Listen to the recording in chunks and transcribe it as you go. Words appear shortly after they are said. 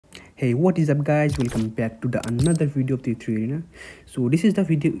Hey, what is up guys, welcome back to the another video of the 3 arena. So this is the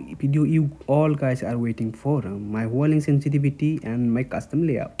video you all guys are waiting for, my Hua Ling sensitivity and my custom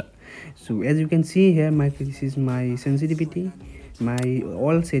layout. So as you can see here, this is my sensitivity, my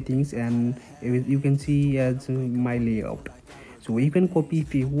all settings, and you can see as my layout. So you can copy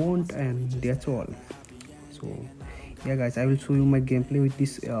if you want, and that's all. So yeah guys, I will show you my gameplay with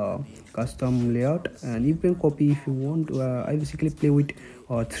this custom layout, and you can copy if you want. I basically play with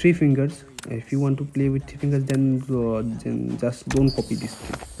 3 fingers. If you want to play with 3 fingers, then just don't copy this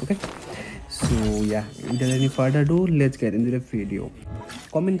thing. Okay, so yeah, without any further ado, let's get into the video.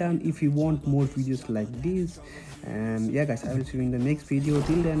 Comment down if you want more videos like this, and yeah guys, I will see you in the next video.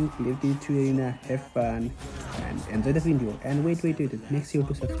 Till then, play with each arena, have fun and enjoy the video. And wait, make sure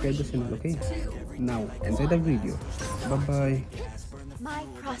to subscribe the channel. Okay, now enjoy the video. Bye bye. My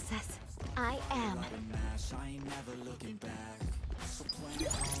process. I am.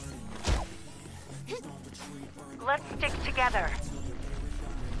 Let's stick together.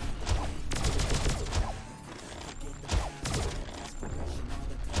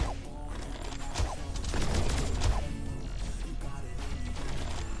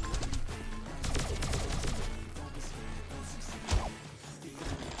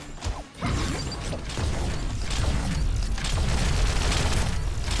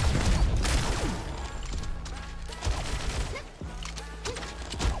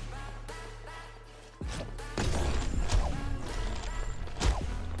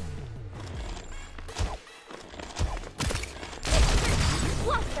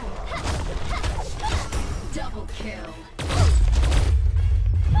 Double kill.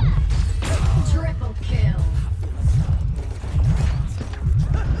 Triple kill.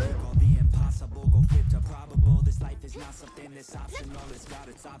 The impossible go flip to probable. This life is not something that's optional. It's got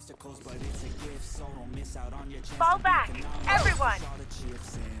its obstacles, but it's a gift. So don't miss out on your chance. Fall back, everyone.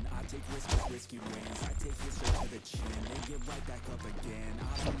 I take risks with risky wins. I take hits straight to the chin. They get right back up again. I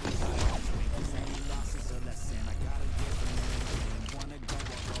don't lose, I always win. 'Cause any loss is a lesson. I gotta give them anything. Wanna go,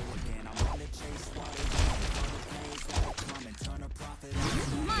 I'll go again. I'm on the chase while they run. For the plays that'll come and turn a profit.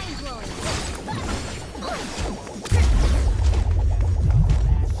 Mind blowing.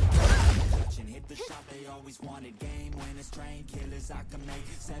 Hit the shot they always wanted. Game winners, train killers. I can make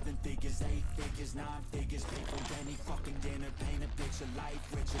 7 figures, 8 figures, 9 figures. Pay for any fucking dinner. Paint a picture, life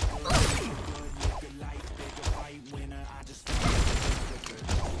richer, good, live a life bigger, fight winner. I just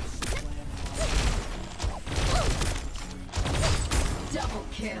Double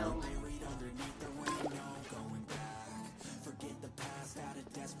kill. forget the past out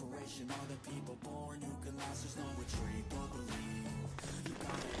of desperation. All the people born who can last. There's no retreat. Don't believe you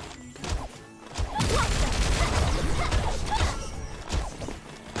got it.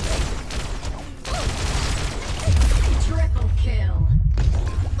 Triple kill.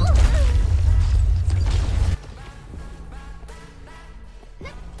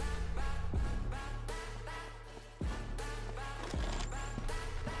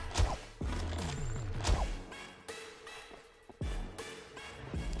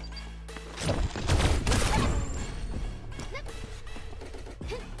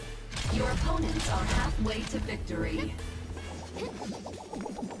 Your opponents are halfway to victory.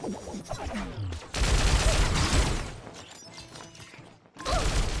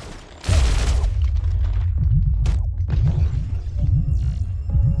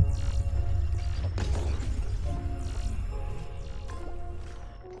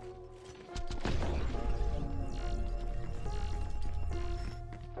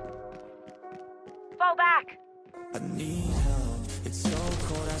 Fall back. I need help. It's so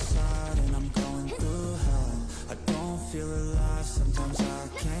cold outside and I'm going through hell. I don't feel alive, sometimes I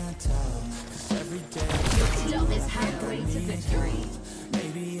can't tell. 'Cause every day Your team is halfway to victory.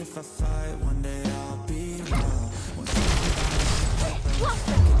 maybe if I fight one day I'll be well.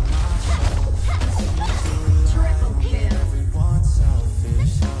 Triple kill. Everyone's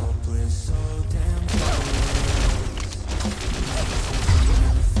selfish, helpless, so damn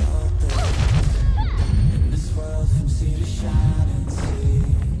in this world from sea to shining sea.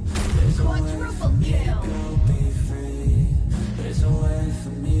 There's a way Quadruple kill. to be free. There's a way for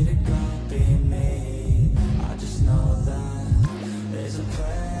me to go be me. I just know that there's a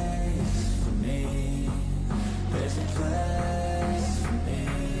place for me. There's a place for me.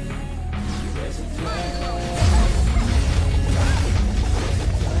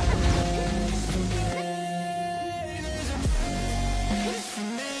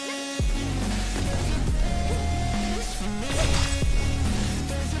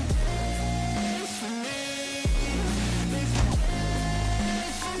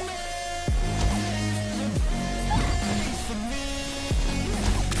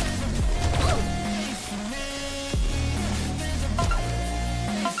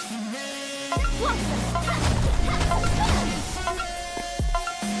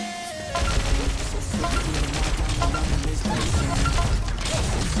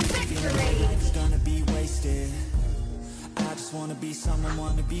 just wanna be someone,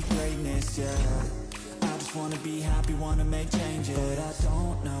 wanna be greatness, yeah. I just wanna be happy, wanna make changes, but I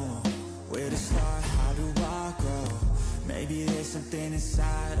don't know where to start, how do I grow? Maybe there's something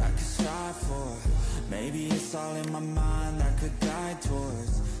inside I could strive for. Maybe it's all in my mind that could guide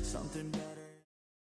towards something better.